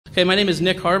Okay, my name is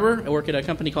Nick Harbour. I work at a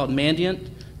company called Mandiant.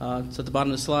 It's at the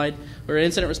bottom of the slide. We're an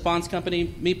incident response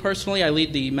company. Me personally, I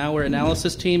lead the malware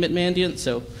analysis team at Mandiant,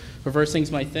 so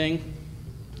reversing's my thing.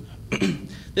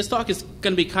 This talk is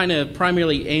going to be kind of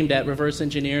primarily aimed at reverse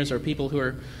engineers or people who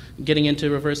are getting into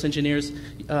reverse engineers.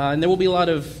 And there will be a lot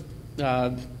of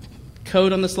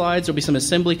code on the slides. There will be some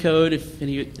assembly code. If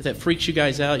that freaks you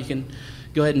guys out, you can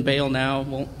go ahead and bail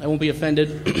now. I won't be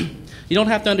offended. You don't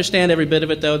have to understand every bit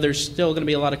of it, though. There's still going to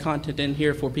be a lot of content in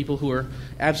here for people who are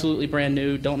absolutely brand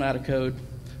new, don't know how to code,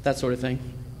 that sort of thing.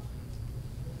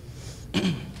 All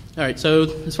right, so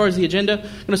as far as the agenda, I'm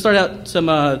going to start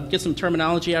out get some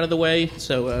terminology out of the way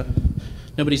so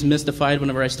nobody's mystified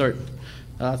whenever I start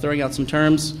throwing out some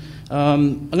terms.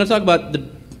 I'm going to talk about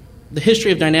the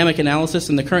history of dynamic analysis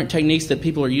and the current techniques that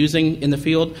people are using in the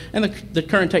field and the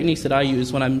current techniques that I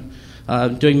use when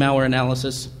I'm doing malware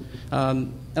analysis.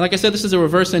 And like I said, this is a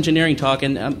reverse engineering talk,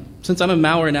 and since I'm a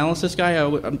malware analysis guy,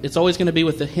 it's always going to be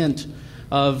with the hint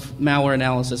of malware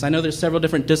analysis. I know there's several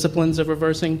different disciplines of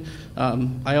reversing.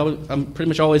 I'm pretty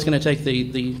much always going to take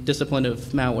the discipline of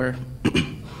malware.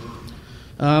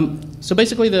 So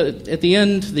basically, at the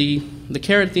end, the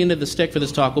carrot at the end of the stick for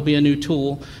this talk will be a new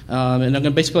tool, and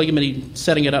I'm basically going to be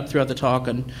setting it up throughout the talk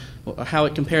and how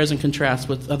it compares and contrasts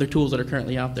with other tools that are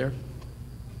currently out there.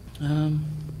 All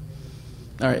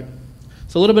right.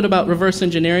 So a little bit about reverse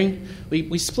engineering.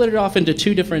 We split it off into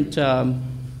two different... so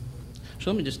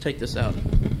let me just take this out.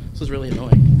 This is really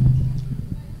annoying.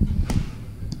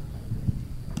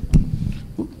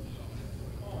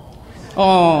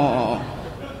 Oh.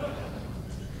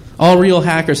 All real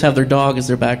hackers have their dog as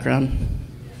their background.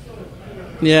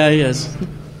 Yeah, he is.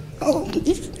 Oh.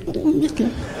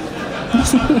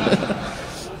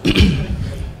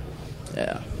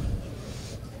 Yeah.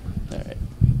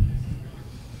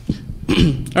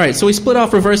 All right, so we split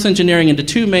off reverse engineering into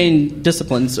two main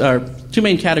disciplines, or two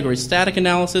main categories. Static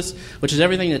analysis, which is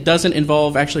everything that doesn't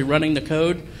involve actually running the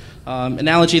code.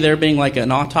 Analogy there being like an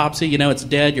autopsy. It's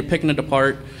dead, you're picking it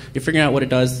apart, you're figuring out what it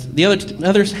does. The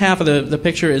other half of the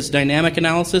picture is dynamic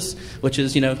analysis, which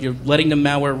is, you're letting the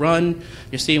malware run,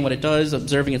 you're seeing what it does,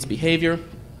 observing its behavior.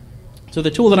 So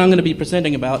the tool that I'm going to be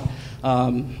presenting about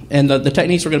and the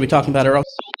techniques we're going to be talking about are also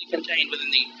contained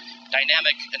within the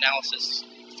dynamic analysis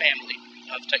family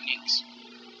of techniques.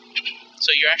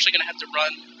 So you're actually going to have to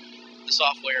run the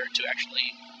software to actually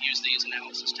use these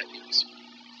analysis techniques.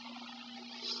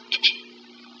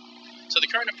 So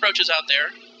the current approaches out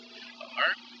there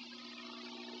are,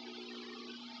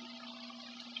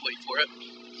 wait for it,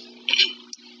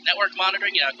 network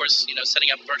monitoring. Yeah, of course,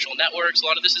 setting up virtual networks. A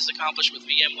lot of this is accomplished with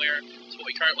VMware. It's what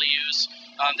we currently use.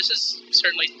 This is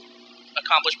certainly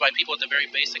accomplished by people at the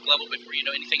very basic level before you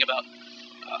know anything about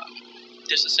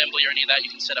disassembly or any of that.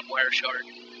 You can set up Wireshark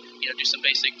and do some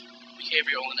basic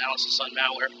behavioral analysis on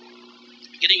malware.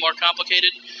 Getting more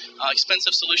complicated,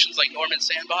 expensive solutions like Norman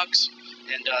Sandbox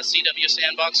and CW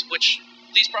Sandbox, which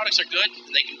these products are good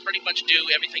and they can pretty much do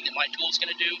everything that my tool's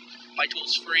going to do. My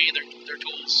tool's free. Their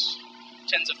tool's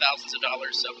tens of thousands of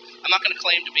dollars. So I'm not going to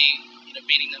claim to be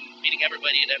beating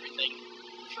everybody at everything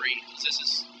free, because this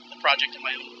is a project in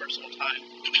my own personal time,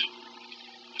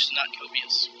 which is not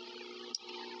copious.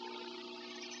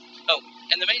 Oh,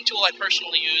 and the main tool I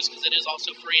personally use, because it is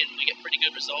also free and we get pretty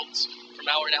good results for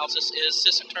malware analysis, is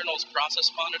SysInternal's Process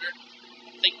Monitor.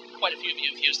 I think quite a few of you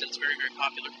have used it. It's very, very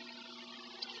popular.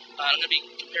 I'm going to be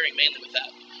comparing mainly with that.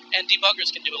 And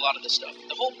debuggers can do a lot of this stuff.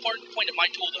 The whole point of my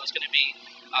tool, though, is going to be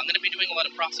I'm going to be doing a lot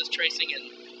of process tracing and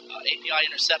API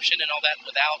interception and all that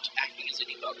without acting as a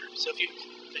debugger. So if you're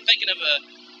thinking of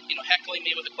heckling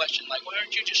me with a question like, why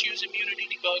aren't you just using Unity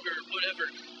Debugger or whatever,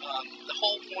 the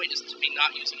whole point is to be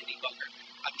not using a debugger.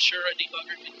 I'm sure a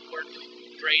debugger can work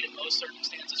great in most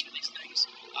circumstances for these things.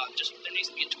 Just there needs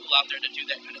to be a tool out there to do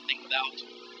that kind of thing without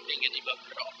being a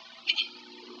debugger at all.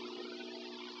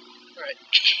 All right,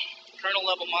 kernel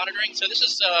level monitoring. So this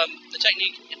is the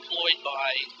technique employed by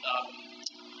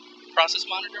Process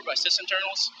Monitor by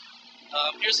SysInternals.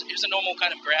 Here's a normal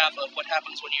kind of graph of what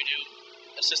happens when you do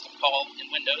a system call in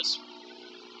Windows.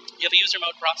 You have a user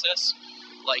mode process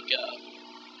like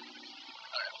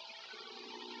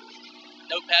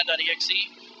notepad.exe.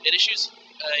 It issues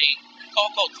a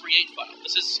call called create file.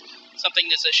 This is something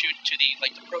that's issued to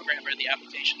the programmer of the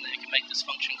application that it can make this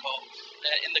function call.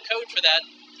 And the code for that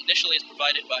initially is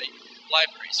provided by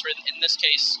libraries. In this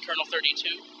case, kernel 32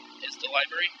 is the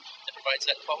library that provides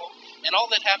that call. And all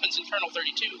that happens in kernel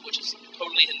 32, which is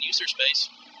totally in user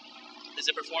space, is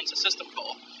it performs a system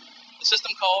call. The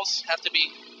system calls have to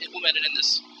be implemented in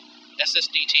this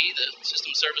SSDT, the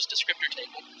System Service Descriptor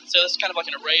Table. So it's kind of like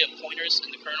an array of pointers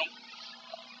in the kernel.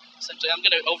 Essentially, I'm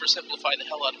going to oversimplify the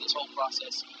hell out of this whole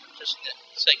process, just for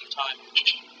the sake of time.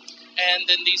 And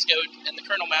then these go, and the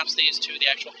kernel maps these to the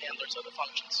actual handlers of the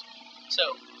functions. So,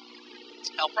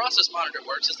 how process monitor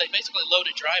works is they basically load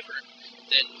a driver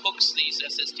that hooks these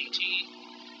SSDT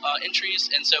entries,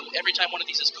 and so every time one of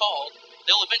these is called,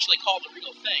 they'll eventually call the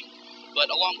real thing, but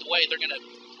along the way they're going to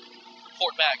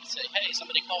report back and say, hey,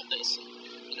 somebody called this,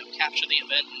 and capture the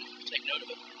event and take note of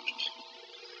it.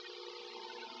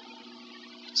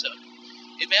 So,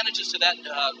 advantages to that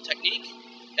technique: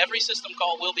 every system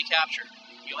call will be captured.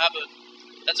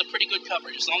 That's a pretty good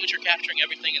coverage as long as you're capturing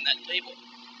everything in that table.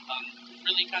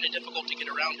 Really kind of difficult to get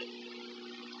around it.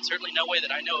 Certainly no way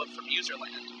that I know of from user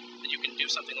land that you can do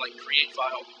something like create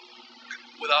file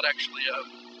without actually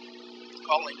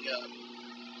calling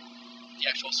the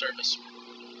actual service.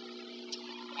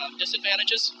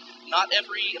 Disadvantages: not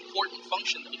every important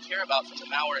function that we care about from the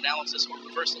malware analysis or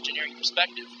reverse engineering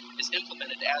perspective is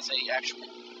implemented as a actual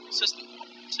system call.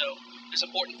 So there's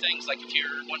important things like if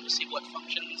you're wanting to see what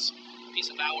functions a piece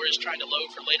of malware is trying to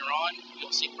load for later on,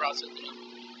 you'll see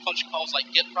function calls like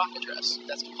get proc address.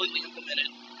 That's completely implemented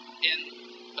in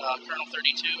kernel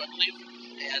 32, I believe,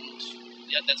 and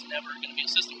yet that's never going to be a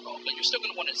system call, but you're still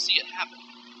going to want to see it happen.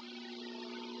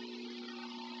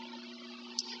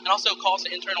 And also calls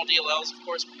to internal DLLs, of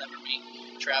course, will never be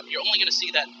trapped. You're only going to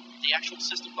see the actual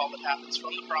system call that happens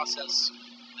from the process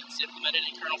that's implemented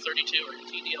in kernel 32 or in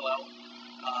TDLL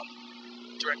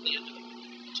directly into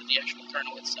the actual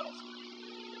kernel itself.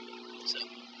 So,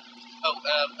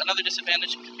 another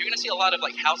disadvantage, you're going to see a lot of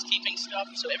housekeeping stuff.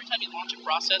 So every time you launch a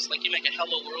process, like you make a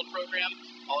hello world program,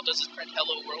 all it does is print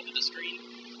hello world to the screen.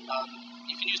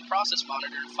 You can use process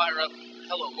monitor to fire up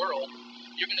hello world.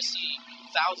 You're going to see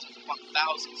thousands upon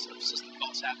thousands of system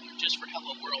calls happening just for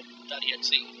hello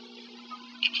world.exe.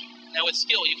 Now with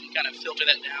skill, you can kind of filter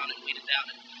that down and weed it down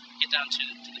and get down to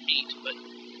the meat, but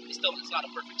it's not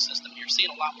a perfect system. You're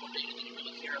seeing a lot more data than you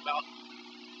really care about.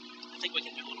 I think we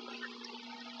can do a little better.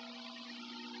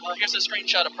 Here's a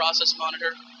screenshot of process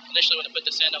monitor. Initially when I put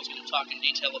this in, I was going to talk in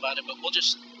detail about it, but we'll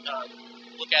just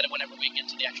look at it whenever we get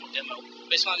to the actual demo.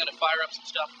 Basically, I'm going to fire up some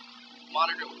stuff,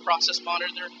 process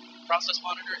monitor,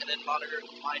 and then monitor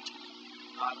with my tool.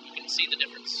 You can see the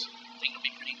difference. I think it'll be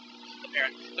pretty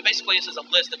apparent. But basically, this is a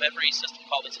list of every system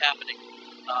call that's happening.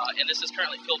 And this is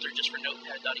currently filtered just for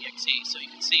notepad.exe. So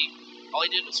you can see all I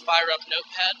did was fire up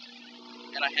notepad,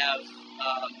 and I have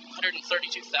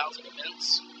 132,000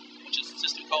 events, which is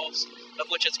system calls, of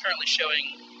which it's currently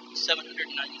showing 793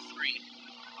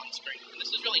 on the screen. And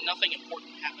this is really nothing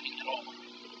important happening at all.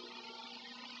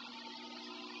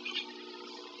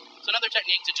 So another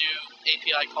technique to do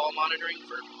API call monitoring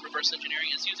for reverse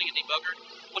engineering is using a debugger,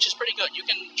 which is pretty good. You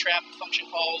can trap function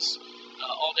calls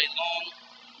all day long,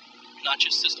 not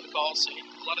just system calls. So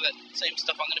a lot of that same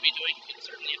stuff I'm going to be doing, you can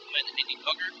certainly implement in a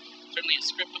debugger. Certainly a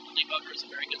scriptable debugger is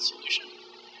a very good solution.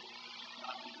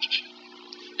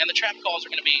 And the trap calls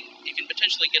are going to be, you can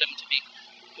potentially get them to be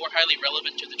more highly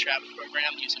relevant to the trap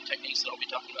program using techniques that I'll be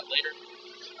talking about later.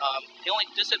 The only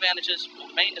disadvantages, the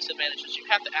main disadvantage is you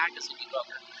have to act as a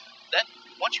debugger.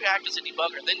 Once you act as a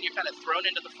debugger, then you're kind of thrown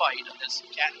into the fight of this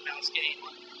cat and mouse game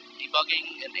on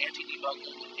debugging and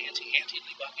anti-debugging,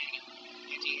 anti-debugging,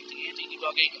 and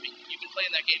anti-debugging. I mean, you can play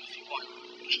in that game if you want.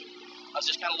 I was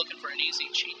just kind of looking for an easy,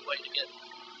 cheap way to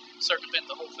circumvent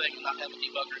the whole thing and not have a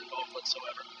debugger involved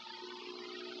whatsoever.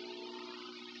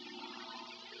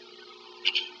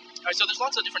 Alright, so there's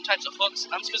lots of different types of hooks.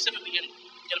 I'm specifically going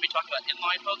to be talking about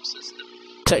inline hooks. This is the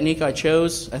technique I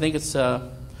chose. I think it's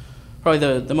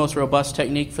probably the most robust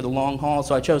technique for the long haul,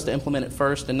 so I chose to implement it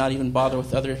first and not even bother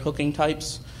with other hooking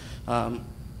types. Anyway,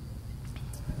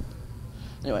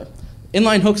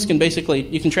 inline hooks can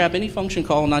you can trap any function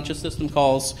call, not just system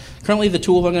calls. Currently, the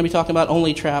tool I'm going to be talking about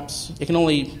only traps. It can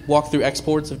only walk through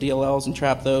exports of DLLs and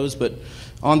trap those, but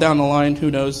on down the line, who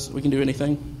knows, we can do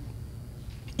anything.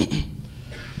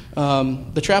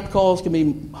 The trap calls can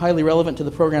be highly relevant to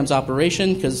the program's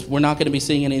operation because we're not going to be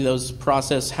seeing any of those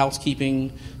process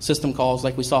housekeeping system calls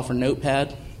like we saw for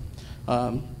Notepad.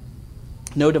 No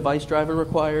device driver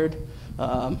required,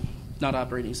 not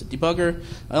operating as a debugger.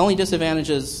 The only disadvantage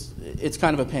is it's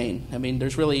kind of a pain. I mean,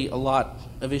 there's really a lot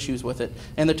of issues with it.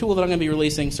 And the tool that I'm going to be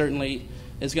releasing certainly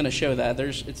is going to show that.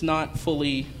 It's not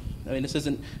fully,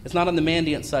 it's not on the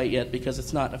Mandiant site yet because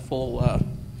it's not a full,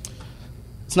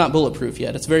 it's not bulletproof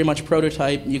yet. It's very much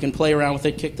prototype. You can play around with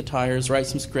it, kick the tires, write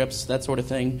some scripts, that sort of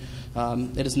thing.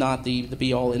 It is not the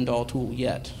be-all, end-all tool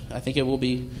yet. I think it will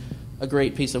be a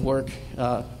great piece of work.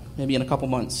 Maybe in a couple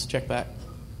months, check back.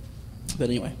 But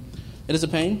anyway, it is a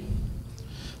pain.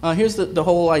 Here's the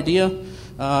whole idea.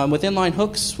 With inline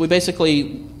hooks, we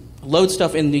basically load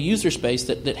stuff in the user space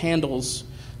that handles,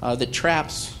 that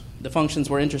traps the functions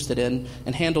we're interested in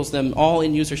and handles them all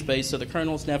in user space, so the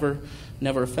kernel's never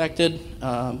affected.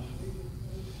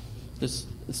 This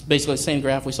is basically the same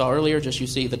graph we saw earlier, just you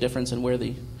see the difference in where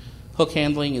the hook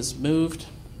handling is moved.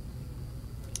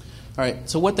 All right,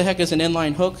 so what the heck is an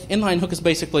inline hook? Inline hook is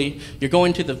basically you're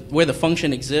going to where the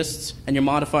function exists and you're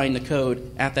modifying the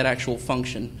code at that actual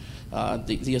function,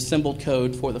 the assembled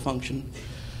code for the function.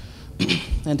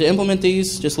 And to implement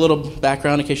these, just a little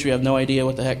background in case you have no idea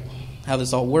what the heck, how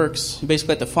this all works. You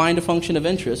basically have to find a function of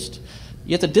interest.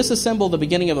 You have to disassemble the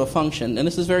beginning of a function, and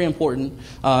this is very important.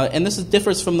 And this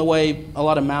differs from the way a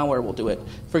lot of malware will do it.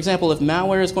 For example, if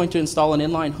malware is going to install an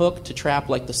inline hook to trap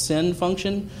like the send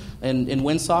function in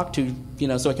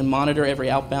WinSock so it can monitor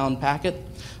every outbound packet,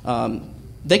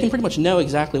 they can pretty much know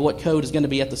exactly what code is going to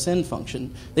be at the send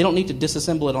function. They don't need to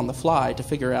disassemble it on the fly to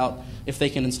figure out if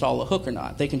they can install a hook or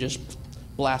not. They can just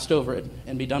blast over it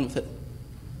and be done with it.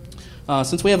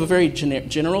 Since we have a very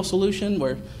general solution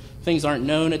where things aren't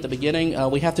known at the beginning,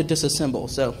 we have to disassemble.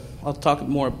 So I'll talk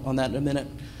more on that in a minute.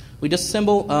 We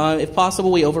disassemble. If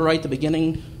possible, we overwrite the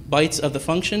beginning bytes of the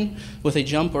function with a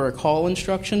jump or a call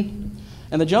instruction.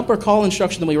 And the jump or call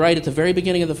instruction that we write at the very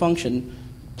beginning of the function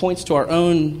points to our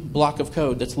own block of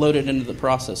code that's loaded into the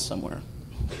process somewhere.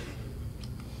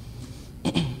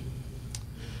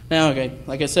 Now, okay,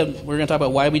 like I said, we're going to talk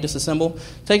about why we disassemble.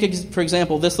 Take, for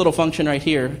example, this little function right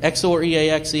here, XOR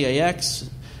EAX,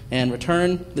 and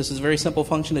return. This is a very simple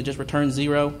function that just returns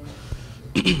 0.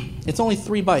 It's only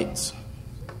 3 bytes.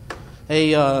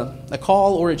 A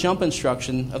call or a jump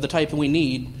instruction of the type we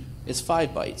need is 5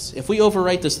 bytes. If we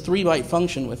overwrite this 3-byte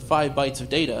function with 5 bytes of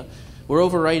data, we're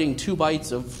overwriting 2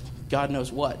 bytes of God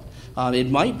knows what. It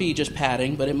might be just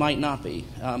padding, but it might not be.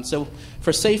 So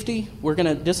for safety, we're going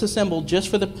to disassemble just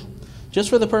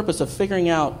for the purpose of figuring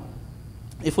out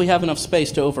if we have enough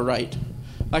space to overwrite.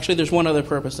 Actually, there's one other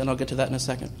purpose, and I'll get to that in a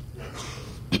second.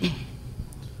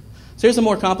 So here's a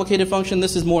more complicated function.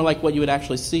 This is more like what you would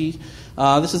actually see.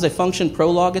 This is a function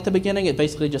prologue at the beginning. It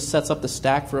basically just sets up the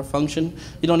stack for a function.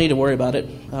 You don't need to worry about it.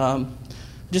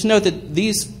 Just note that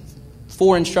these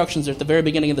 4 instructions are at the very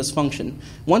beginning of this function.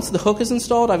 Once the hook is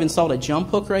installed, I've installed a jump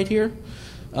hook right here.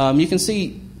 You can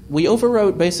see we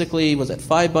overwrote basically,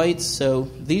 5 bytes?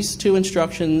 So these 2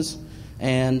 instructions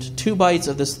and 2 bytes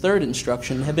of this 3rd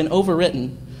instruction have been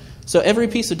overwritten. So every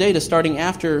piece of data starting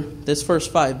after this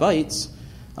first 5 bytes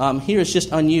here is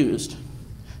just unused.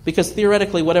 Because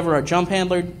theoretically, whatever our jump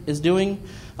handler is doing,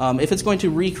 if it's going to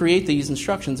recreate these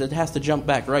instructions, it has to jump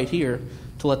back right here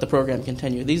to let the program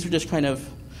continue. These are just kind of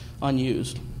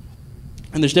unused.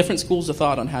 And there's different schools of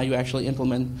thought on how you actually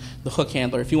implement the hook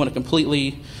handler. If you want to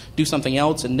completely do something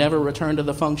else and never return to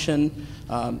the function.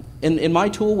 In my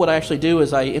tool, what I actually do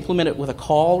is I implement it with a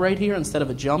call right here instead of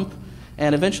a jump.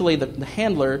 And eventually the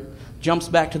handler jumps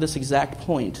back to this exact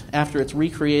point after it's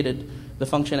recreated the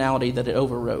functionality that it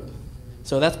overwrote.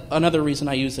 So that's another reason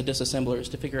I use the disassembler, is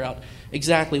to figure out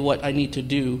exactly what I need to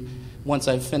do once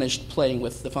I've finished playing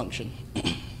with the function.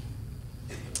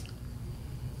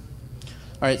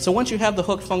 All right, so once you have the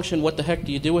hook function, what the heck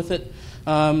do you do with it?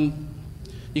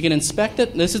 You can inspect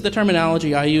it. This is the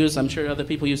terminology I use. I'm sure other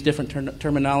people use different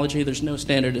terminology. There's no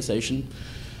standardization.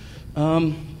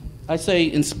 I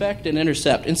say inspect and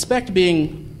intercept. Inspect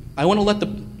being, I want to let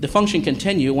the function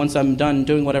continue once I'm done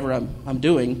doing whatever I'm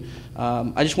doing.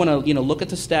 I just want to look at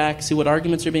the stack, see what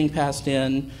arguments are being passed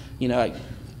in,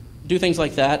 do things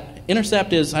like that.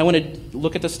 Intercept is I want to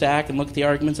look at the stack and look at the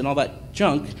arguments and all that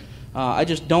junk. I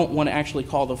just don't want to actually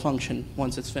call the function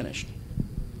once it's finished.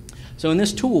 So in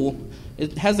this tool,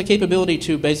 it has the capability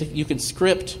to you can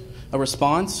script a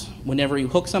response whenever you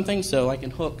hook something. So I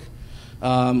can hook.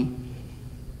 The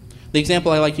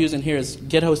example I like using here is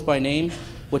getHostByName,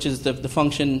 which is the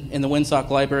function in the WinSock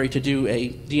library to do a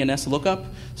DNS lookup.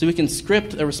 So we can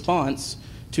script a response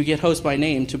to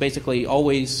getHostByName to basically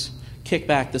always kick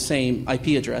back the same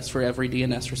IP address for every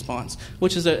DNS response,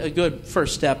 which is a good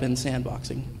first step in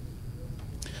sandboxing.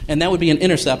 And that would be an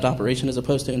intercept operation as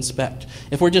opposed to inspect.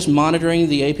 If we're just monitoring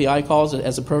the API calls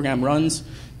as the program runs,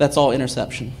 that's all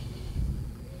interception.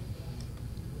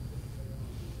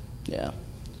 Yeah.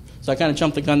 So I kind of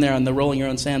jumped the gun there on the rolling your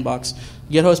own sandbox.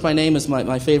 getHostByName is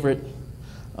my favorite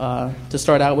to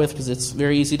start out with because it's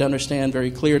very easy to understand,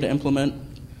 very clear to implement.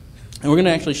 And we're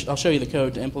going to I'll show you the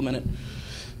code to implement it.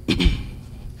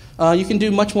 You can do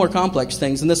much more complex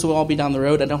things, and this will all be down the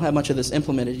road. I don't have much of this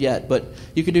implemented yet, but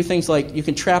you can do things like you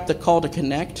can trap the call to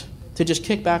connect to just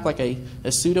kick back like a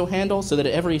pseudo handle so that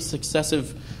every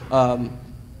successive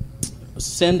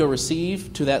send or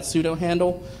receive to that pseudo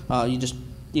handle, you just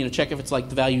check if it's like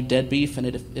the value dead beef, and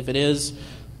if it is,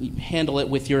 handle it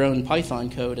with your own Python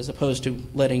code as opposed to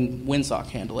letting WinSock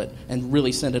handle it and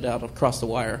really send it out across the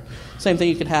wire. Same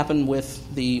thing could happen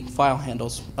with the file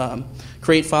handles.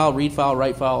 Create file, read file,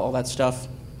 write file, all that stuff.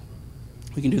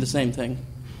 We can do the same thing.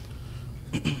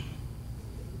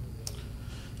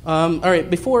 All right,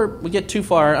 before we get too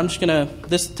far, I'm just going to,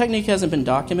 this technique hasn't been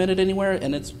documented anywhere,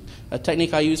 and it's a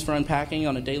technique I use for unpacking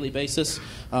on a daily basis.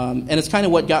 And it's kind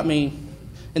of what got me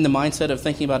in the mindset of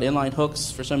thinking about inline hooks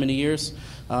for so many years.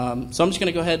 So I'm just going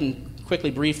to go ahead and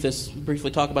quickly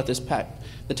briefly talk about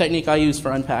the technique I use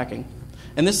for unpacking.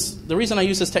 And the reason I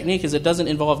use this technique is it doesn't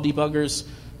involve debuggers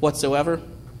whatsoever.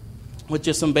 With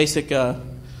just some basic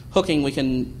hooking, we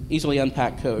can easily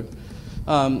unpack code.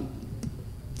 So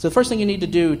the first thing you need to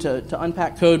do to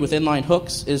unpack code with inline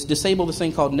hooks is disable this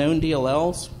thing called known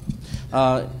DLLs.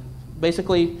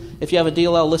 Basically, if you have a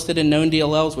DLL listed in known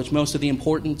DLLs, which most of the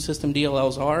important system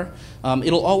DLLs are,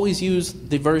 it'll always use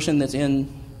the version that's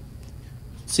in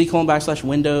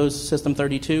C:\Windows system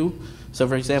 32. So,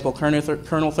 for example,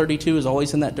 kernel 32 is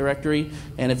always in that directory,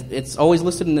 and if it's always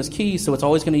listed in this key, so it's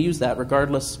always going to use that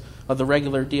regardless of the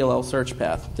regular DLL search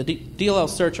path. The DLL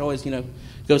search always,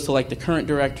 goes to like the current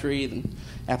directory, the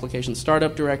application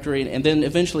startup directory, and then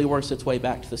eventually works its way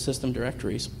back to the system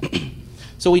directories.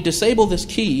 So we disable this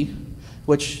key,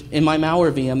 which in my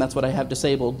malware VM, that's what I have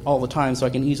disabled all the time, so I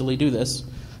can easily do this.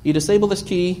 You disable this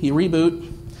key, you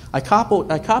reboot. I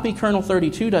copy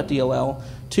kernel32.dll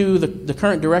to the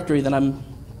current directory that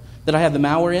I have the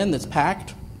malware in that's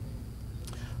packed.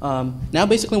 Now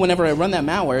basically whenever I run that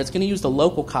malware, it's going to use the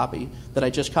local copy that I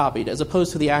just copied as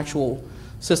opposed to the actual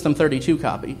system32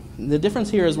 copy. And the difference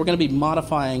here is we're going to be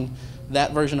modifying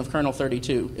that version of kernel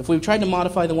 32. If we tried to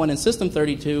modify the one in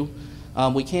system32,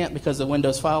 we can't because of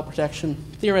Windows file protection.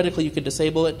 Theoretically, you could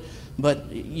disable it,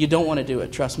 but you don't want to do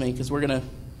it, trust me, because we're going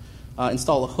to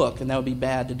install a hook, and that would be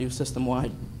bad to do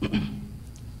system-wide.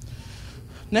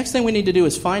 Next thing we need to do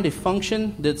is find a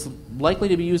function that's likely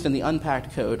to be used in the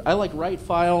unpacked code. I like write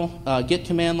file. Get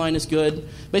command line is good.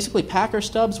 Basically, packer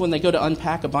stubs, when they go to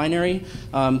unpack a binary,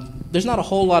 there's not a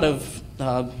whole lot of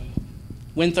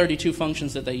Win32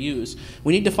 functions that they use.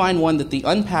 We need to find one that the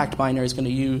unpacked binary is going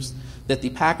to use that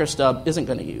the packer stub isn't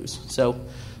going to use. So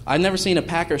I've never seen a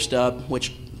packer stub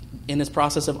which, in this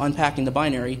process of unpacking the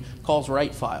binary, calls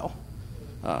write file.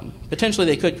 Potentially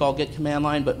they could call get command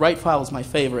line, but write file is my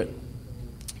favorite.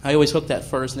 I always hook that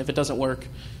first, and if it doesn't work,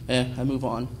 I move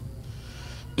on.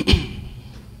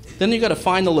 Then you've got to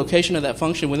find the location of that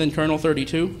function within kernel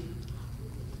 32.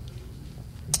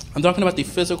 I'm talking about the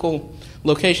physical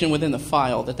location within the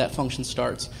file that function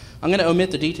starts. I'm going to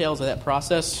omit the details of that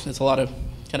process. It's a lot of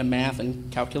kind of math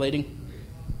and calculating.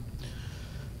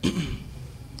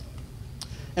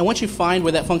 And once you find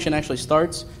where that function actually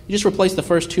starts, you just replace the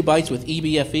first 2 bytes with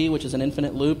EBFE, which is an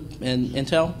infinite loop in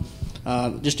Intel.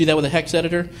 Just do that with a hex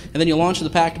editor, and then you launch the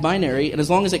packed binary, and as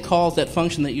long as it calls that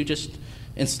function that you just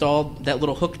installed that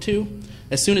little hook to,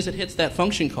 as soon as it hits that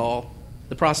function call,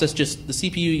 the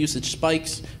CPU usage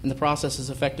spikes, and the process is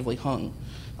effectively hung.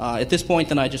 At this point,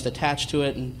 then I just attach to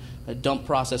it and dump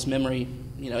process memory.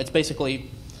 It's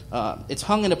basically it's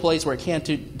hung in a place where it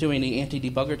can't do any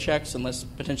anti-debugger checks unless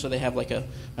potentially they have like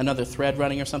another thread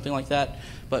running or something like that.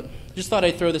 But just thought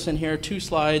I'd throw this in here, 2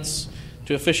 slides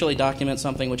to officially document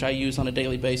something which I use on a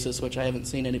daily basis, which I haven't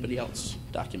seen anybody else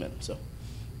document. So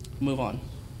move on.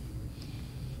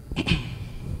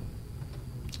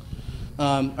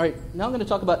 All right, now I'm going to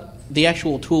talk about the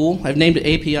actual tool. I've named it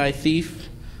API Thief.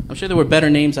 I'm sure there were better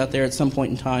names out there at some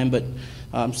point in time, but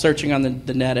searching on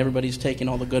the net, everybody's taking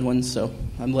all the good ones, so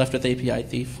I'm left with API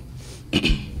Thief.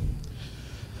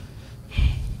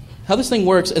 How this thing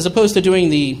works, as opposed to doing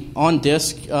the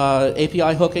on-disk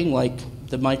API hooking, like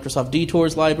the Microsoft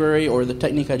Detours library or the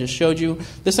technique I just showed you,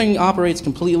 this thing operates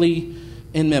completely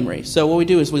in memory. So what we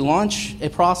do is we launch a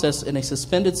process in a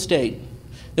suspended state.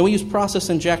 Then we use process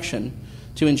injection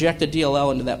to inject a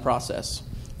DLL into that process.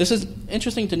 This is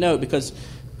interesting to note because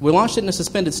we launched it in a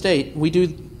suspended state. We do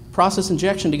process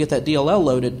injection to get that DLL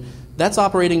loaded. That's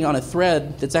operating on a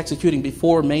thread that's executing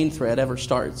before main thread ever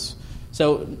starts.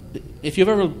 So if you've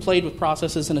ever played with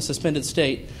processes in a suspended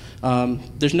state,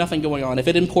 there's nothing going on. If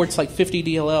it imports like 50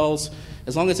 DLLs,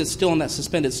 as long as it's still in that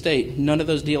suspended state, none of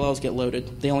those DLLs get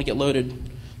loaded. They only get loaded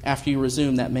after you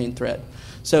resume that main thread.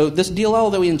 So this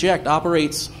DLL that we inject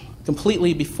operates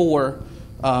completely before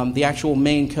the actual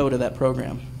main code of that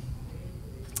program.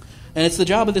 And it's the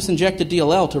job of this injected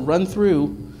DLL to run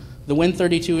through the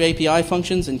Win32 API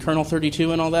functions and kernel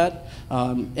 32 and all that,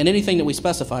 and anything that we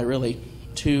specify, really,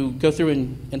 to go through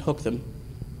and hook them.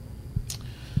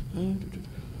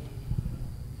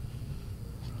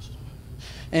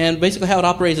 And basically how it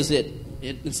operates is it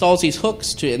it installs these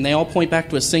hooks and they all point back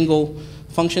to a single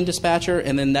function dispatcher,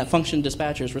 and then that function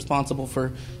dispatcher is responsible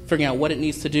for figuring out what it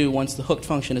needs to do once the hooked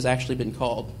function has actually been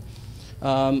called.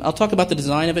 I'll talk about the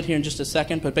design of it here in just a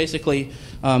second, but basically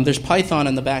there's Python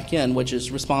in the back end, which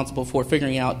is responsible for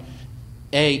figuring out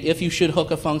if you should hook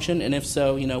a function, and if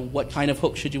so, what kind of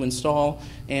hook should you install,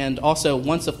 and also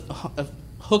once a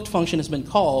hooked function has been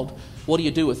called, what do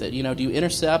you do with it? Do you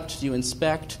intercept? Do you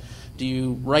inspect? Do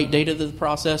you write data to the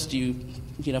process? Do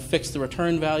you fix the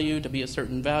return value to be a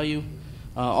certain value?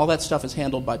 All that stuff is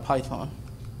handled by Python.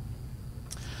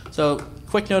 So,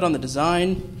 quick note on the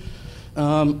design. The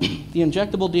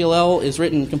injectable DLL is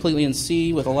written completely in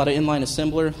C with a lot of inline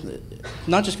assembler.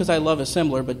 Not just because I love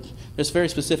assembler, but there's very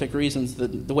specific reasons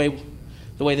that the way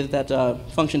that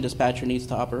function dispatcher needs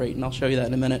to operate, and I'll show you that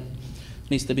in a minute.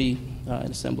 It needs to be an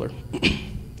assembler.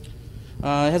 It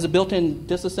has a built-in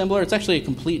disassembler. It's actually a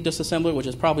complete disassembler, which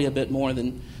is probably a bit more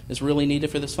than is really needed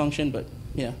for this function, but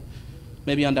yeah,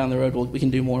 maybe on down the road we can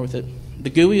do more with it. The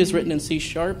GUI is written in C#,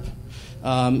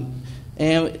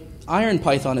 and Iron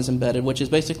Python is embedded, which is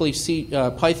basically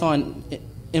Python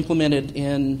implemented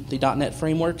in the .NET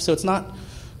framework. So it's not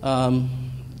going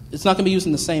to be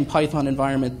using the same Python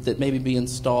environment that maybe be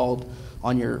installed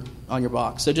on your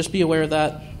box. So just be aware of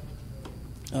that.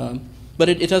 But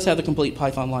it does have the complete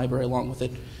Python library along with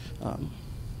it,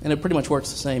 and it pretty much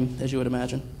works the same as you would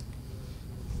imagine.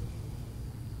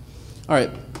 All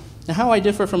right. Now, how I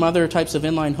differ from other types of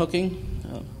inline hooking.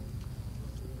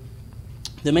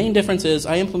 The main difference is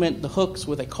I implement the hooks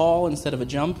with a call instead of a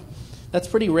jump. That's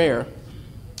pretty rare.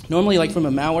 Normally, like from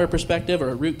a malware perspective or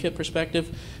a rootkit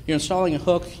perspective, you're installing a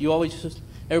hook,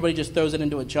 everybody just throws it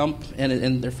into a jump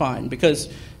and they're fine,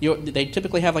 because they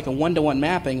typically have like a one-to-one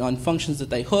mapping on functions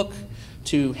that they hook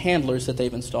to handlers that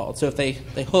they've installed. So if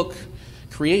they hook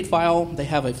create file, they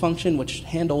have a function which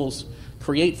handles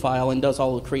create file and does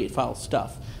all the create file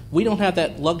stuff. We don't have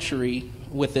that luxury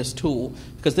with this tool,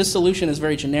 because this solution is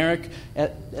very generic.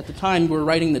 At the time we're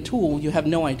writing the tool, you have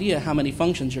no idea how many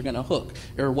functions you're going to hook,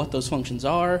 or what those functions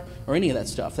are, or any of that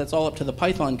stuff. That's all up to the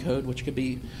Python code, which could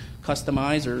be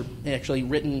customized or actually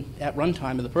written at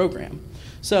runtime of the program.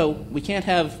 So we can't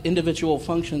have individual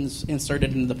functions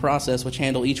inserted into the process which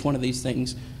handle each one of these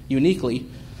things uniquely.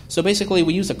 So basically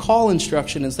we use a call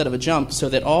instruction instead of a jump, so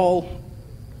that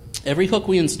every hook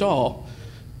we install,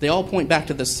 they all point back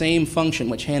to the same function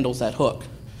which handles that hook.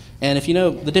 And if you know,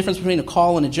 the difference between a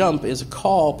call and a jump is a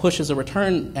call pushes a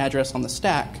return address on the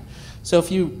stack. So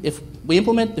if we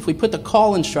put the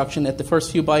call instruction at the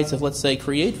first few bytes of, let's say,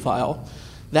 create file,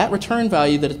 that return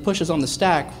value that it pushes on the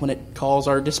stack when it calls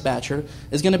our dispatcher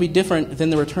is going to be different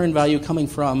than the return value coming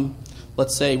from,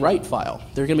 let's say, write file.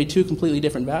 They're going to be two completely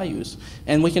different values.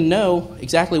 And we can know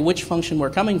exactly which function we're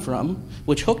coming from,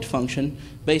 which hooked function,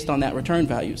 based on that return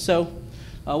value. So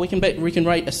we can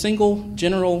write a single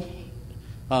general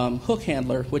hook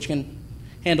handler which can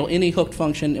handle any hooked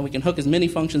function, and we can hook as many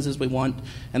functions as we want,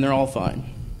 and they're all fine.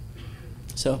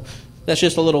 So that's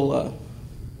just a little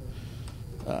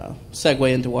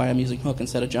segue into why I'm using hook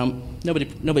instead of jump.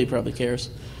 Nobody probably cares.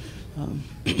 All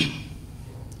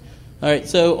right,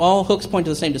 so all hooks point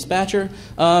to the same dispatcher.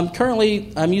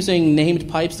 Currently, I'm using named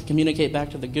pipes to communicate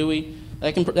back to the GUI.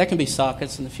 That can be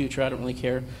sockets in the future. I don't really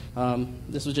care.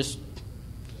 This was just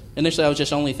initially I was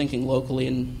just only thinking locally,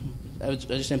 and I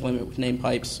just implemented with named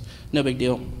pipes. No big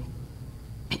deal.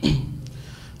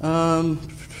 And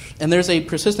there's a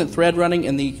persistent thread running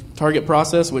in the target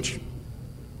process, which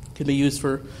can be used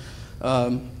for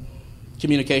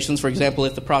communications. For example,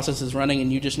 if the process is running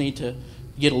and you just need to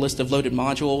get a list of loaded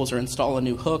modules or install a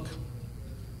new hook,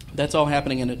 that's all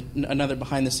happening in another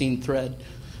behind-the-scene thread.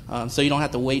 So you don't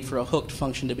have to wait for a hooked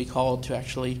function to be called to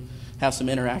actually have some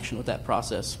interaction with that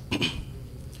process.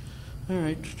 All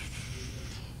right.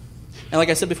 And like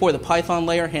I said before, the Python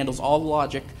layer handles all the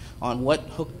logic on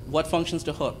what functions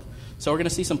to hook. So we're going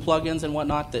to see some plugins and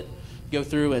whatnot that go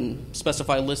through and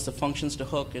specify lists of functions to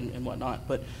hook and whatnot.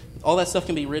 But all that stuff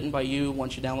can be written by you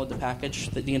once you download the package.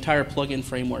 The entire plugin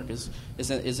framework is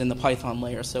in the Python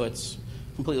layer, so it's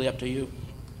completely up to you.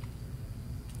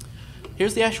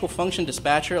 Here's the actual function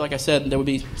dispatcher. Like I said, there would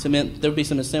be some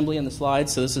assembly in the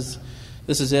slides. So this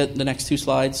is it. The next two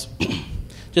slides.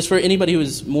 Just for anybody who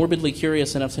is morbidly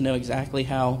curious enough to know exactly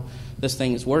how this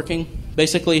thing is working.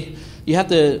 Basically,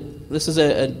 this is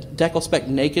a declspec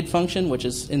naked function, which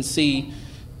is in C,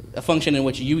 a function in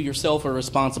which you yourself are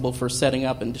responsible for setting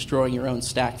up and destroying your own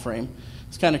stack frame.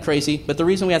 It's kind of crazy, but the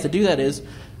reason we have to do that is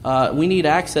we need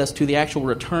access to the actual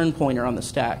return pointer on the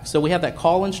stack. So we have that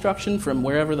call instruction from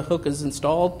wherever the hook is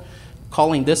installed,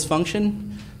 calling this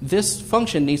function. This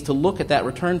function needs to look at that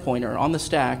return pointer on the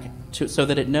stack so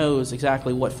that it knows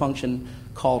exactly what function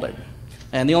called it.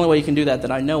 And the only way you can do that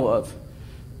I know of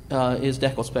is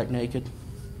declspec naked.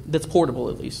 That's portable,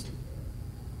 at least.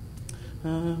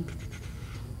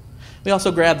 We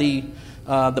also grab the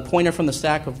pointer from the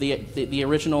stack of the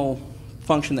original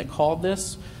function that called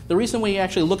this. The reason we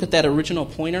actually look at that original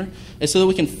pointer is so that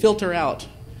we can filter out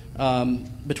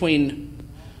between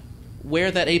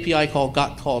where that API call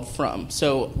got called from.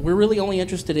 So we're really only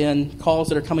interested in calls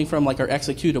that are coming from like our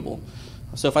executable.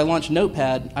 So if I launch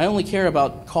Notepad, I only care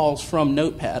about calls from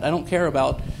Notepad. I don't care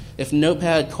about if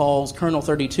Notepad calls kernel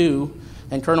 32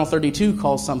 and kernel 32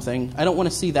 calls something. I don't want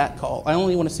to see that call. I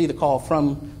only want to see the call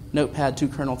from Notepad to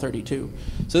kernel 32.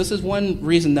 So this is one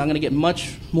reason that I'm going to get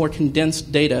much more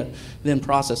condensed data than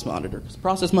Process Monitor. Because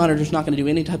Process Monitor is not going to do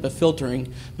any type of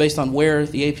filtering based on where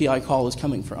the API call is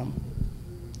coming from.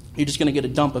 You're just going to get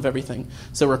a dump of everything.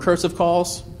 So recursive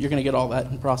calls, you're going to get all that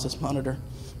in Process Monitor,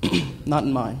 not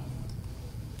in mine.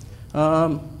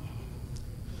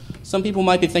 Some people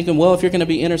might be thinking, well, if you're going to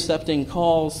be intercepting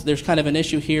calls, there's kind of an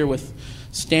issue here with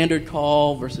standard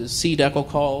call versus cdecl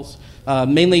calls.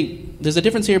 Mainly, there's a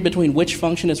difference here between which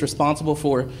function is responsible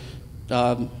for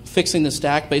fixing the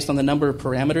stack based on the number of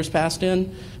parameters passed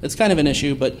in. It's kind of an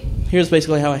issue, but here's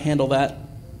basically how I handle that.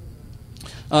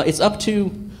 It's up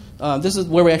to, this is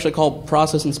where we actually call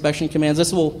process inspection commands.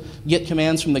 This will get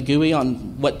commands from the GUI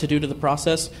on what to do to the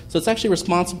process. So it's actually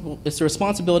it's the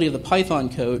responsibility of the Python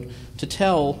code to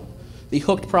tell the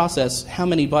hooked process how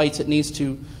many bytes it needs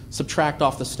to subtract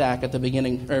off the stack at the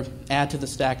beginning, or add to the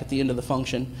stack at the end of the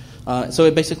function. So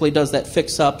it basically does that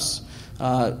fix-ups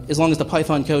as long as the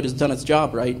Python code has done its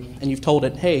job right, and you've told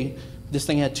it, hey, this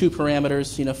thing had 2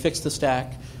 parameters, fix the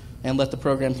stack and let the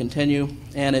program continue.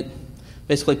 And it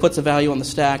basically puts a value on the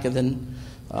stack and then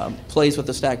plays with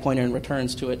the stack pointer and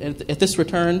returns to it. And at this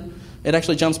return, it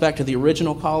actually jumps back to the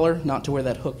original caller, not to where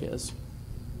that hook is.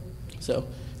 So,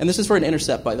 and this is for an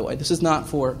intercept, by the way. This is not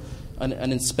for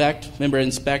an inspect. Remember,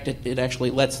 inspect, it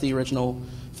actually lets the original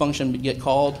function get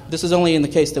called. This is only in the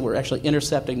case that we're actually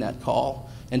intercepting that call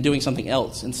and doing something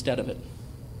else instead of it.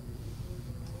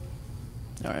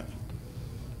 All right.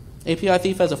 API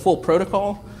Thief has a full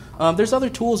protocol. There's other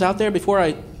tools out there.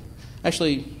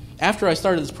 After I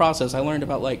started this process, I learned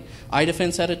about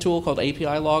iDefense had a tool called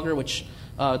API Logger, which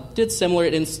did similar.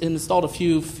 It installed a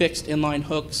few fixed inline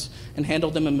hooks and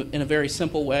handled them in a very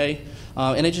simple way.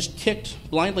 And it just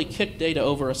blindly kicked data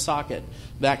over a socket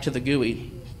back to the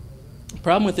GUI.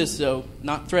 Problem with this, though,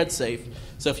 not thread safe.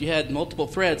 So if you had multiple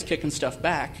threads kicking stuff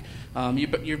back,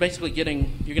 you're basically you're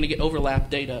going to get overlapped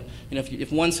data.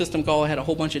 If one system call had a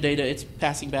whole bunch of data, it's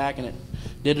passing back and it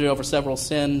did it over several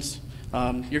sends.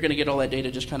 You're going to get all that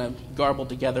data just kind of garbled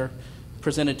together,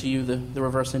 presented to you, the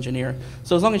reverse engineer.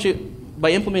 So as long as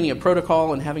by implementing a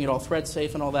protocol and having it all thread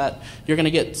safe and all that, you're going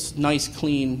to get nice,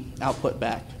 clean output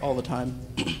back all the time.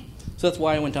 So that's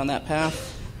why I went down that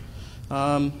path.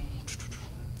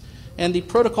 And the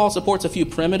protocol supports a few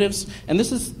primitives, and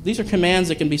these are commands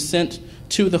that can be sent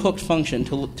to the hooked function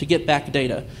to get back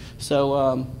data.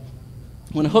 So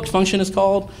when a hooked function is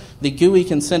called, the GUI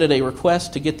can send it a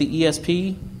request to get the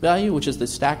ESP value, which is the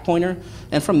stack pointer,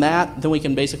 and from that, then we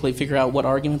can basically figure out what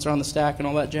arguments are on the stack and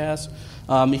all that jazz.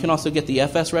 You can also get the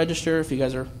FS register, if you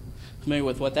guys are familiar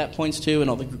with what that points to, and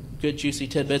all the good juicy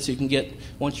tidbits you can get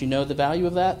once you know the value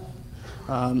of that.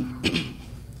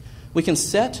 We can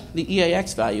set the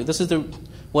EAX value. This is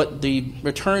what the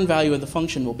return value of the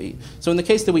function will be. So in the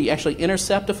case that we actually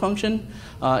intercept a function,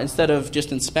 instead of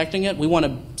just inspecting it, we want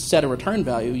to set a return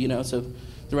value, so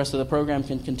the rest of the program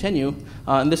can continue.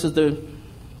 And this is the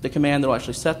command that will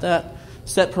actually set that.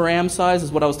 Set param size is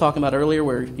what I was talking about earlier,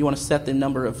 where you want to set the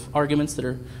number of arguments that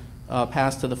are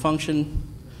passed to the function.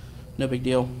 No big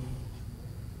deal.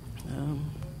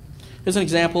 Here's an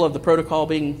example of the protocol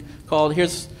being called.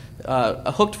 Here's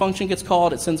a hooked function gets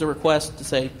called. It sends a request to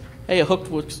say, hey, a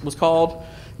hooked was called.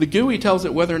 The GUI tells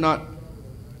it whether or not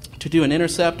to do an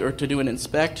intercept or to do an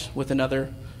inspect with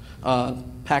another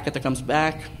packet that comes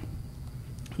back,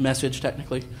 message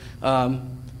technically.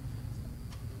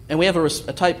 And we have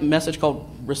a type message called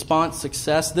response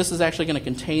success. This is actually going to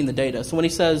contain the data. So when he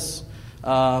says,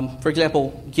 for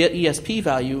example, get ESP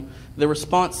value, the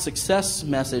response success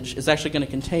message is actually going to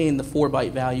contain the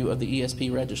 4-byte value of the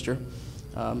ESP register.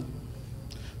 So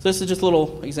this is just a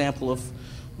little example of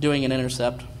doing an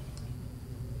intercept.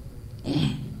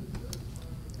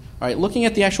 All right, looking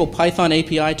at the actual Python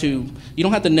API you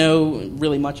don't have to know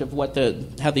really much of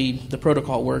how the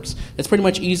protocol works. It's pretty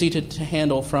much easy to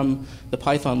handle from the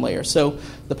Python layer. So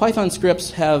the Python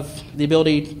scripts have the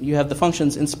ability, you have the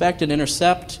functions inspect and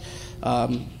intercept,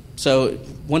 So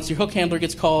once your hook handler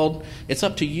gets called, it's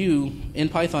up to you in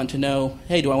Python to know,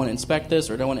 hey, do I want to inspect this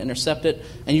or do I want to intercept it?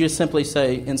 And you just simply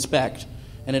say inspect,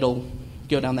 and it'll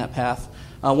go down that path.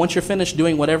 Once you're finished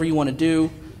doing whatever you want to do,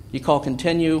 you call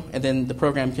continue, and then the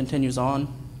program continues on.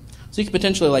 So you could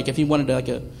potentially, like if you wanted like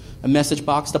a message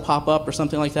box to pop up or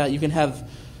something like that, you can have,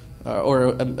 or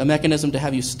a mechanism to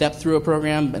have you step through a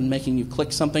program and making you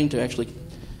click something to actually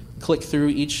click through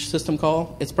each system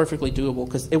call. It's perfectly doable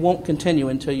because it won't continue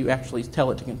until you actually tell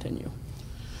it to continue.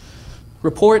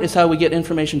 Report is how we get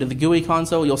information to the GUI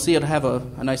console. You'll see it have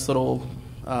a nice little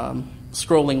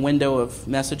scrolling window of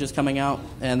messages coming out,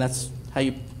 and that's how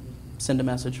you send a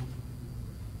message.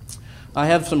 I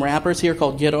have some wrappers here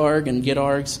called getarg and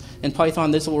getargs. In Python,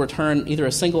 this will return either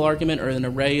a single argument or an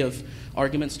array of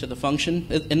arguments to the function,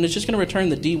 and it's just going to return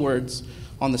the D words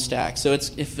on the stack. So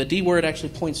if the D word actually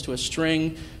points to a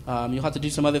string, you'll have to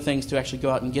do some other things to actually go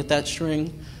out and get that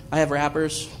string. I have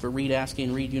wrappers for read ASCII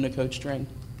and read Unicode string.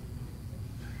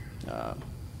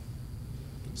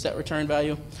 Set return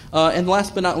value. And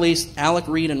last but not least, alloc,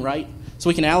 read, and write. So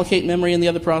we can allocate memory in the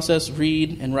other process,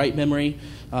 read and write memory.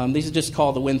 These are just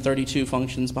called the Win32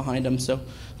 functions behind them, so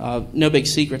no big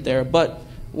secret there. But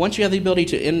once you have the ability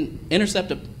to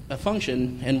intercept a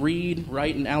function and read,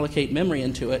 write, and allocate memory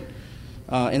into it,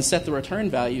 and set the return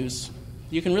values,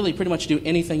 you can really pretty much do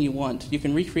anything you want. You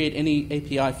can recreate any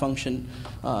API function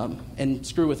and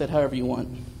screw with it however you want.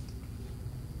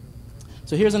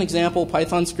 So here's an example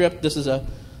Python script. This is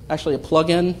actually a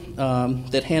plugin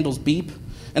that handles beep.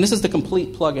 And this is the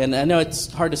complete plugin. I know it's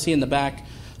hard to see in the back.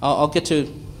 I'll get to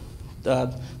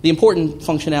the important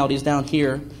functionalities down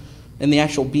here in the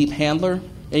actual beep handler.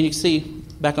 And you can see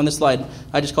back on this slide,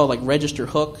 I just called like register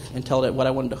hook and tell it what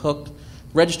I wanted to hook.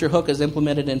 Register hook is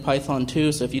implemented in Python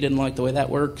too, so if you didn't like the way that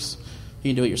works, you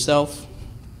can do it yourself.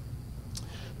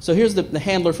 So here's the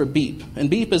handler for beep. And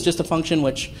beep is just a function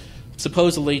which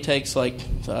supposedly takes like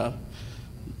the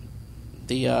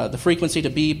frequency to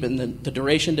beep and the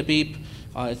duration to beep.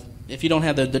 If you don't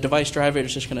have the device driver,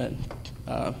 it's just going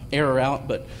to error out.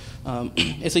 But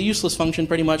it's a useless function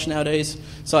pretty much nowadays.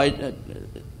 So I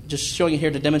just showing you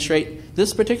here to demonstrate.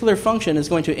 This particular function is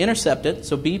going to intercept it.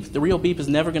 So beep, the real beep, is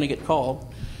never going to get called.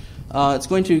 It's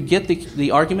going to get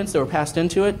the arguments that were passed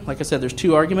into it. Like I said, there's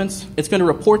 2 arguments. It's going to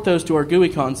report those to our GUI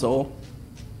console.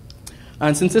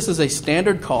 And since this is a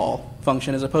standard call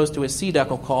function as opposed to a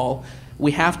cdecl call,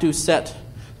 we have to set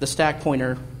the stack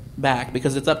pointer back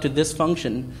because it's up to this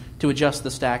function to adjust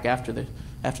the stack after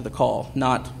the call,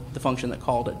 not the function that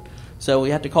called it. So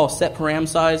we have to call set param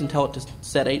size and tell it to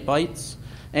set 8 bytes.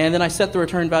 And then I set the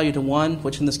return value to 1,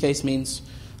 which in this case means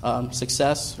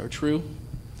success or true.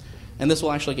 And this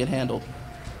will actually get handled.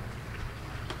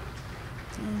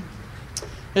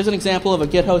 Here's an example of a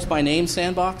getHostByName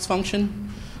sandbox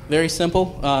function. Very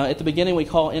simple. At the beginning, we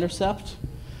call intercept.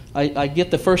 I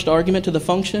get the first argument to the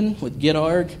function with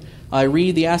getarg. I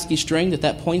read the ASCII string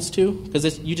that points to,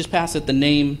 because you just pass it the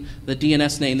name, the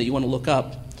DNS name that you want to look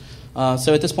up.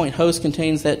 So at this point, host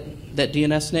contains that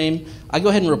DNS name. I go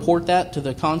ahead and report that to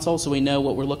the console so we know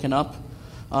what we're looking up.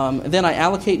 And then I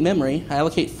allocate memory. I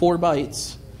allocate 4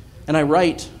 bytes, and I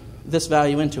write this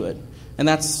value into it. And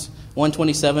that's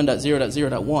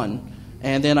 127.0.0.1.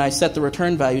 And then I set the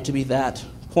return value to be that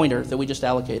pointer that we just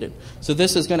allocated. So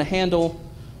this is going to handle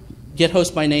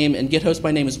getHostByName, and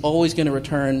getHostByName is always going to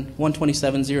return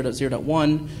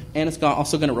 127.0.0.1, and it's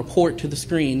also going to report to the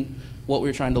screen what we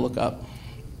were trying to look up.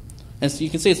 And so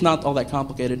you can see it's not all that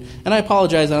complicated. And I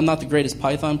apologize, I'm not the greatest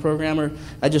Python programmer.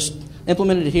 I just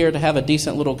implemented it here to have a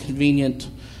decent little convenient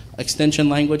extension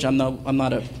language. I'm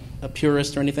not a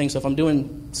purist or anything, so if I'm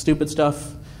doing stupid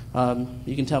stuff,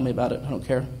 you can tell me about it. I don't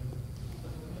care.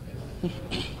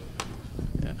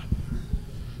 Yeah.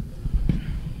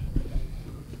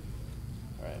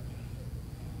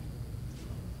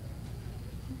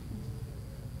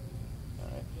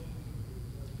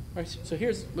 All right, so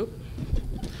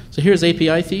here's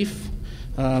API Thief.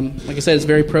 Like I said, it's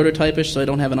very prototypish, so I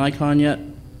don't have an icon yet.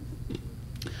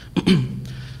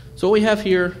 So what we have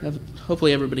here,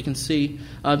 hopefully everybody can see,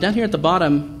 down here at the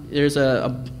bottom, there's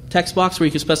a text box where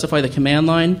you can specify the command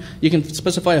line. You can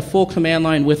specify a full command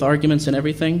line with arguments and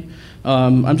everything.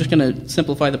 I'm just going to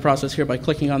simplify the process here by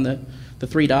clicking on the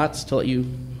 3 dots to let you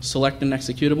select an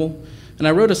executable. And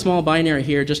I wrote a small binary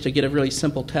here just to get a really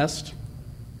simple test.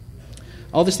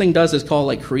 All this thing does is call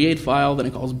like create file, then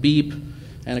it calls beep,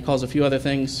 and it calls a few other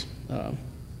things.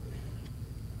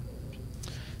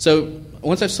 So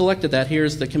once I've selected that,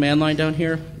 here's the command line down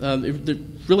here. There's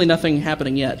really nothing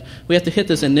happening yet. We have to hit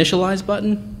this initialize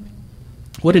button.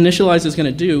 What initialize is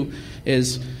going to do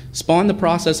is spawn the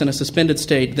process in a suspended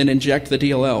state, then inject the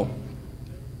DLL.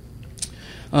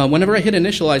 Whenever I hit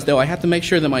initialize, though, I have to make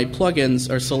sure that my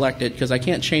plugins are selected because I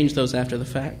can't change those after the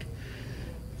fact.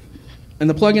 And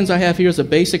the plugins I have here is a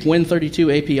basic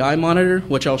Win32 API monitor,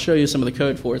 which I'll show you some of the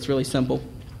code for. It's really simple.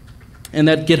 And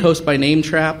that get host by name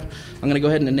trap, I'm going to go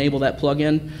ahead and enable that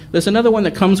plugin. There's another one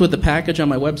that comes with the package on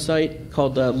my website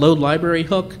called Load Library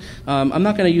Hook. I'm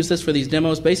not going to use this for these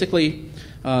demos. Basically,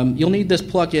 you'll need this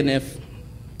plugin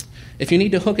if you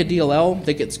need to hook a DLL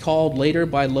that gets called later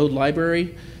by Load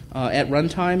Library at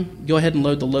runtime. Go ahead and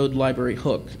load the Load Library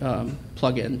Hook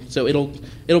plugin. So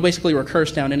it'll basically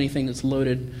recurse down anything that's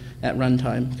loaded at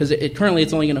runtime because currently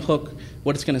it's only going to hook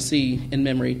what it's going to see in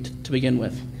memory to begin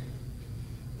with.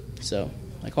 So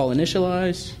I call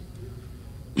initialize.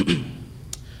 And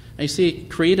you see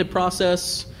created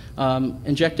process,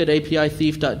 injected API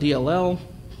thief.dll,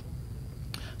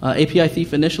 API thief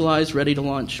initialized, ready to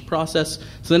launch process.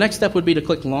 So the next step would be to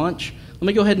click launch. Let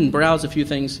me go ahead and browse a few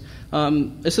things.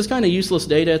 This is kind of useless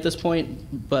data at this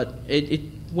point, but it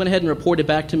went ahead and reported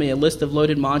back to me a list of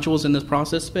loaded modules in this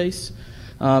process space.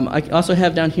 I also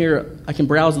have down here, I can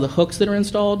browse the hooks that are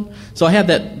installed. So I have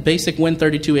that basic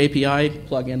Win32 API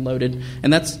plugin loaded,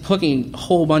 and that's hooking a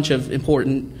whole bunch of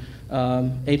important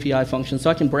API functions. So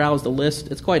I can browse the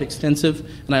list. It's quite extensive,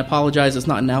 and I apologize, it's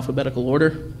not in alphabetical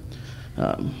order.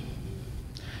 I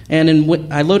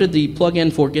loaded the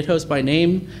plugin for get host by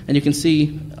name, and you can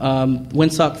see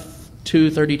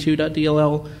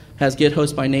WinSock232.dll has get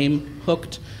host by name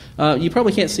hooked. You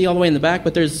probably can't see all the way in the back,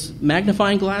 but there's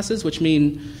magnifying glasses, which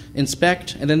mean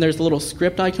inspect, and then there's little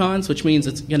script icons, which means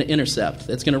it's going to intercept.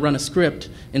 It's going to run a script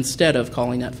instead of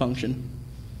calling that function.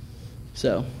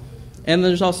 So, and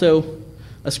there's also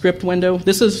a script window.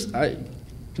 This is, to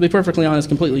be perfectly honest,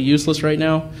 completely useless right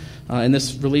now in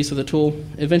this release of the tool.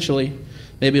 Eventually,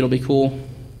 maybe it'll be cool.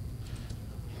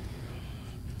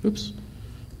 Oops.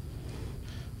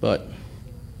 But,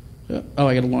 oh,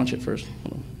 I got to launch it first.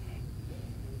 Hold on.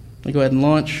 Let me go ahead and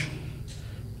launch.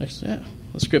 Next, yeah,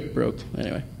 the script broke.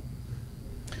 Anyway,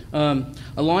 I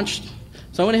launched.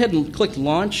 So I went ahead and clicked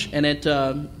launch, and it's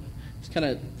kind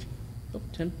of. Oh,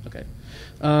 Tim. Okay.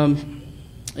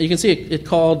 You can see it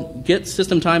called get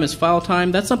system time as file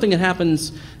time. That's something that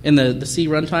happens in the C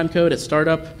runtime code at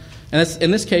startup. And that's,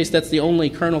 in this case, that's the only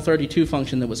kernel 32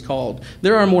 function that was called.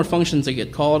 There are more functions that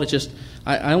get called. It's just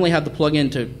I only have the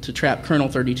plugin to trap kernel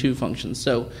 32 functions.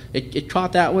 So it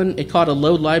caught that one. It caught a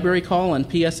load library call on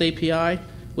PS API,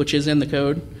 which is in the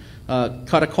code.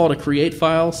 Caught a call to create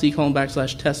file,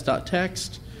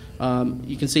 c:\test.txt.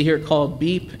 You can see here it called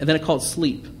beep, and then it called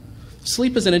sleep.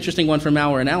 Sleep is an interesting one for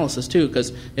malware analysis, too,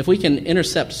 because if we can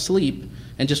intercept sleep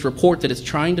and just report that it's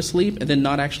trying to sleep and then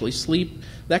not actually sleep,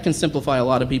 that can simplify a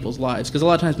lot of people's lives. Because a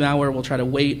lot of times malware will try to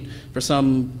wait for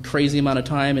some crazy amount of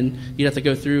time, and you'd have to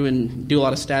go through and do a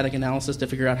lot of static analysis to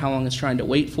figure out how long it's trying to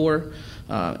wait for.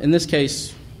 In this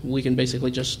case, we can basically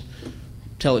just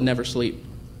tell it never sleep.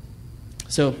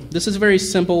 So this is a very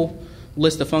simple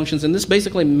list of functions, and this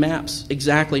basically maps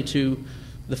exactly to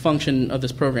the function of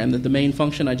this program. The main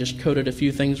function, I just coded a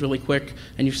few things really quick,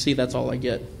 and you see that's all I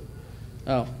get.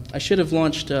 Oh, I should have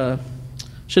launched,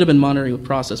 should have been monitoring with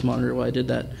process monitor while I did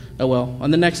that. Oh well,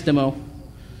 on the next demo,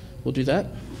 we'll do that.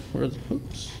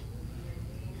 Oops.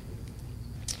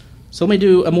 So let me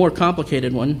do a more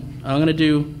complicated one. I'm going to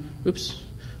do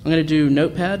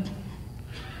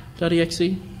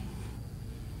notepad.exe.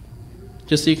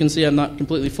 Just so you can see I'm not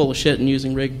completely full of shit and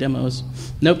using rigged demos.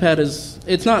 Notepad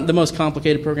it's not the most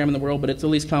complicated program in the world, but it's at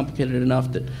least complicated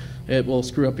enough that it will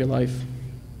screw up your life.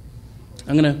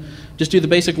 I'm going to just do the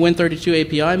basic Win32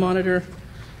 API monitor,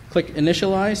 click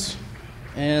initialize,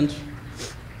 and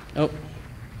go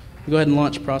ahead and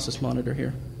launch process monitor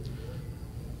here.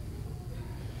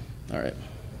 All right.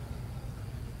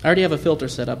 I already have a filter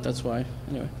set up, that's why.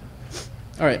 Anyway.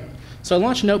 All right. So I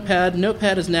launched Notepad.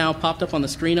 Notepad is now popped up on the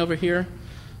screen over here.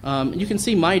 You can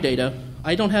see my data.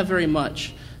 I don't have very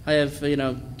much. I have,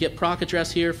 get proc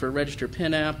address here for register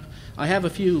pin app. I have a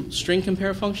few string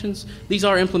compare functions. These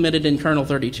are implemented in kernel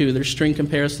 32. There's string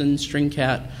comparison, string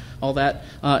cat, all that.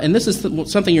 And this is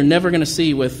something you're never going to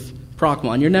see with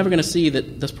procmon. You're never going to see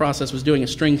that this process was doing a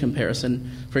string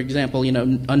comparison. For example,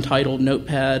 untitled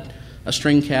notepad, a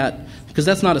string cat, because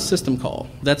that's not a system call.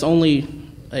 That's only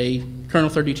a kernel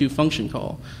 32 function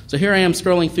call. So here I am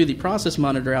scrolling through the process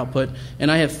monitor output, and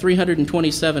I have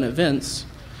 327 events.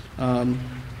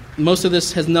 Most of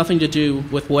this has nothing to do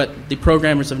with what the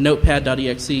programmers of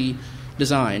notepad.exe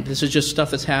designed. This is just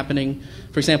stuff that's happening.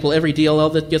 For example, every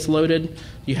DLL that gets loaded,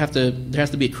 there has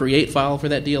to be a create file for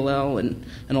that DLL and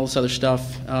all this other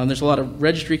stuff. There's a lot of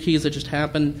registry keys that just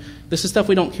happen. This is stuff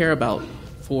we don't care about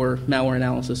for malware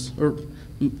analysis, or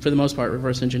for the most part,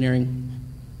 reverse engineering.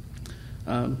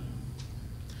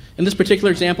 In this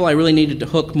particular example, I really needed to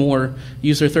hook more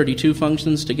user32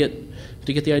 functions to get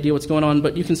the idea what's going on,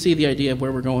 but you can see the idea of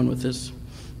where we're going with this.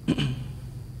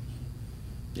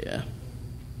 Yeah.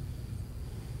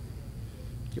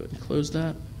 Go ahead and close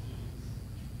that.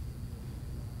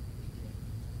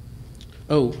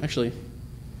 Oh, actually,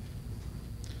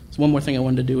 there's one more thing I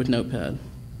wanted to do with Notepad.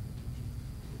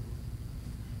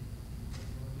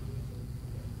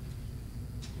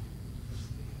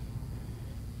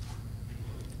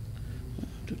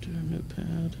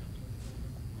 Notepad.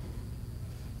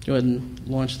 Go ahead and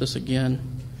launch this again.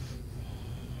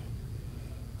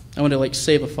 I want to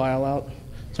save a file out.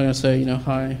 So I'm going to say,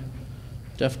 hi,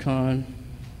 defcon,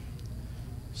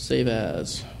 save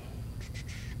as,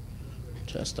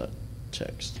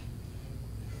 test.txt.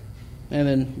 And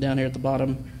then down here at the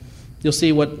bottom, you'll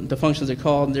see what the functions are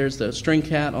called. There's the string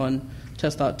cat on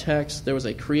test.txt. There was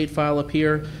a create file up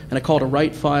here, and a call to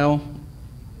write file,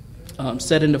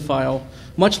 set into file.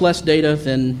 Much less data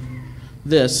than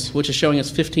this, which is showing us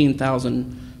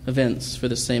 15,000 events for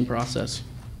the same process.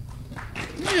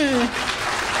 Yay.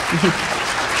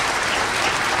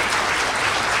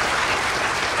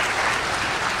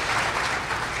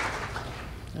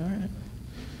 All right.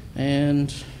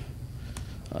 And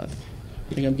I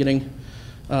think I'm getting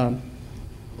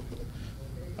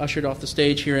ushered off the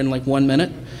stage here in 1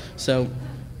 minute. So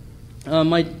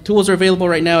my tools are available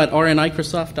right now at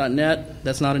rnicrosoft.net.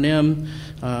 That's not an M.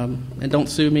 And don't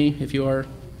sue me if you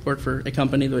work for a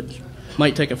company that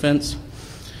might take offense.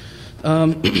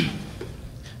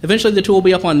 Eventually the tool will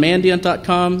be up on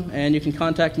mandiant.com, and you can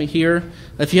contact me here.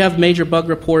 If you have major bug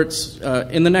reports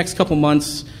in the next couple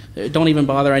months, don't even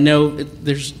bother. I know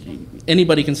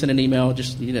anybody can send an email.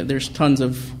 Just there's tons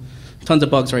of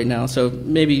bugs right now, so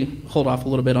maybe hold off a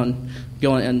little bit on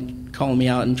going and calling me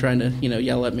out and trying to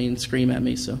yell at me and scream at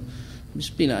me. So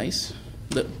just be nice.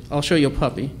 I'll show you a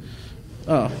puppy.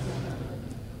 Oh,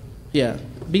 yeah,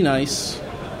 be nice.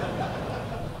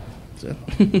 So.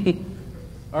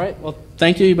 All right, well,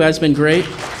 thank you. You guys have been great.